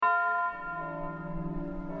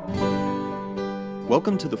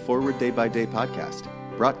Welcome to the Forward Day by Day podcast,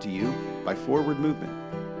 brought to you by Forward Movement.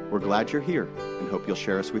 We're glad you're here and hope you'll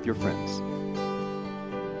share us with your friends.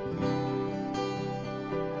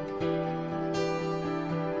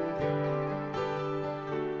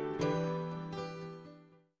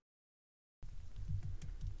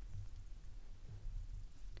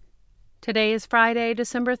 Today is Friday,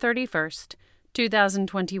 December 31st,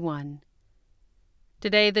 2021.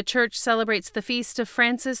 Today the Church celebrates the feast of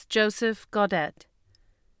Francis Joseph Gaudet.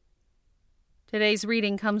 Today's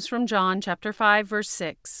reading comes from John chapter 5, verse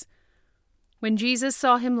 6. When Jesus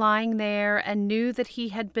saw him lying there and knew that he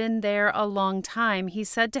had been there a long time, he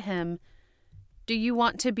said to him, "Do you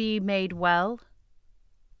want to be made well?"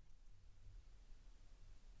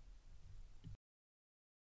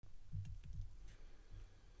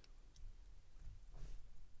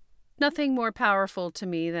 Nothing more powerful to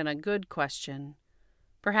me than a good question.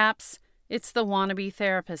 Perhaps it's the wannabe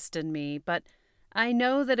therapist in me, but I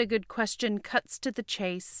know that a good question cuts to the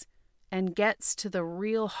chase and gets to the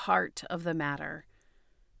real heart of the matter.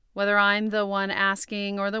 Whether I'm the one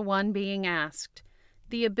asking or the one being asked,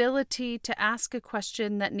 the ability to ask a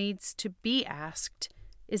question that needs to be asked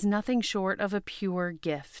is nothing short of a pure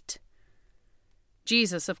gift.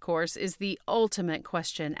 Jesus, of course, is the ultimate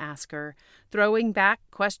question asker, throwing back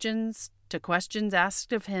questions to questions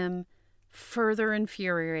asked of him, further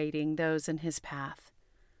infuriating those in his path.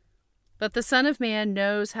 But the Son of Man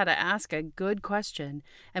knows how to ask a good question,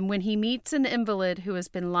 and when he meets an invalid who has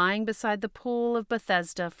been lying beside the pool of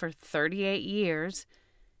Bethesda for 38 years,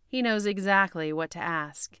 he knows exactly what to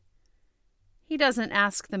ask. He doesn't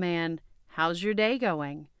ask the man, "How's your day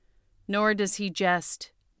going?" Nor does he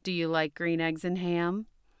jest, "Do you like green eggs and ham?"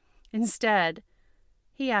 Instead,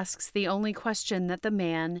 he asks the only question that the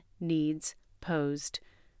man needs posed.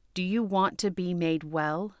 Do you want to be made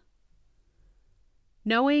well?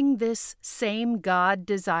 Knowing this same God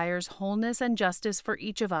desires wholeness and justice for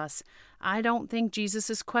each of us, I don't think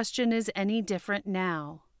Jesus' question is any different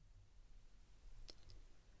now.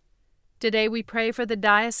 Today we pray for the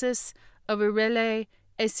Diocese of Irele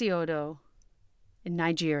Esiodo in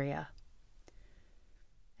Nigeria.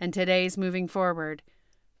 And today's moving forward.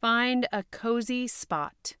 Find a cozy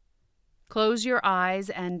spot. Close your eyes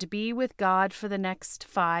and be with God for the next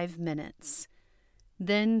 5 minutes.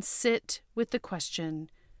 Then sit with the question,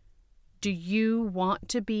 do you want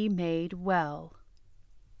to be made well?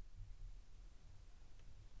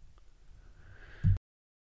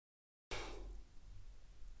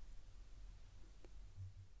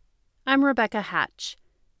 I'm Rebecca Hatch,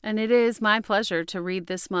 and it is my pleasure to read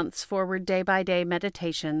this month's Forward Day by Day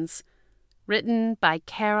Meditations, written by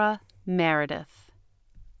Kara Meredith.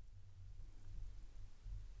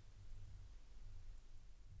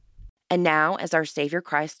 And now, as our Savior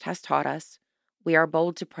Christ has taught us, we are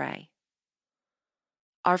bold to pray.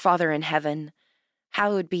 Our Father in heaven,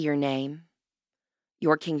 hallowed be your name.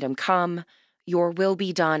 Your kingdom come, your will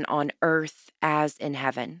be done on earth as in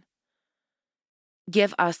heaven.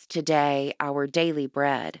 Give us today our daily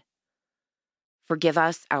bread. Forgive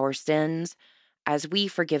us our sins as we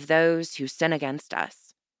forgive those who sin against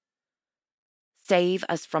us. Save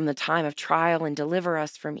us from the time of trial and deliver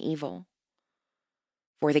us from evil.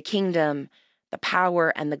 For the kingdom, the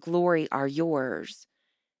power, and the glory are yours,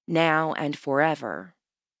 now and forever.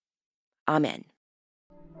 Amen.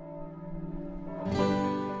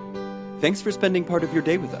 Thanks for spending part of your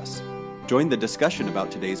day with us. Join the discussion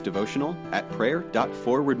about today's devotional at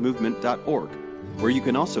prayer.forwardmovement.org, where you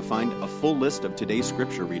can also find a full list of today's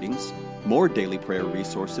scripture readings, more daily prayer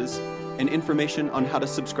resources, and information on how to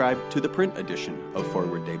subscribe to the print edition of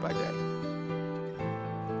Forward Day by Day.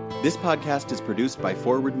 This podcast is produced by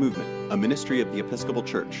Forward Movement, a ministry of the Episcopal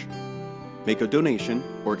Church. Make a donation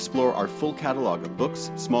or explore our full catalog of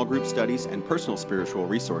books, small group studies, and personal spiritual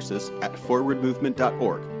resources at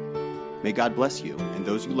forwardmovement.org. May God bless you and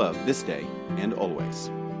those you love this day and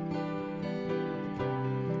always.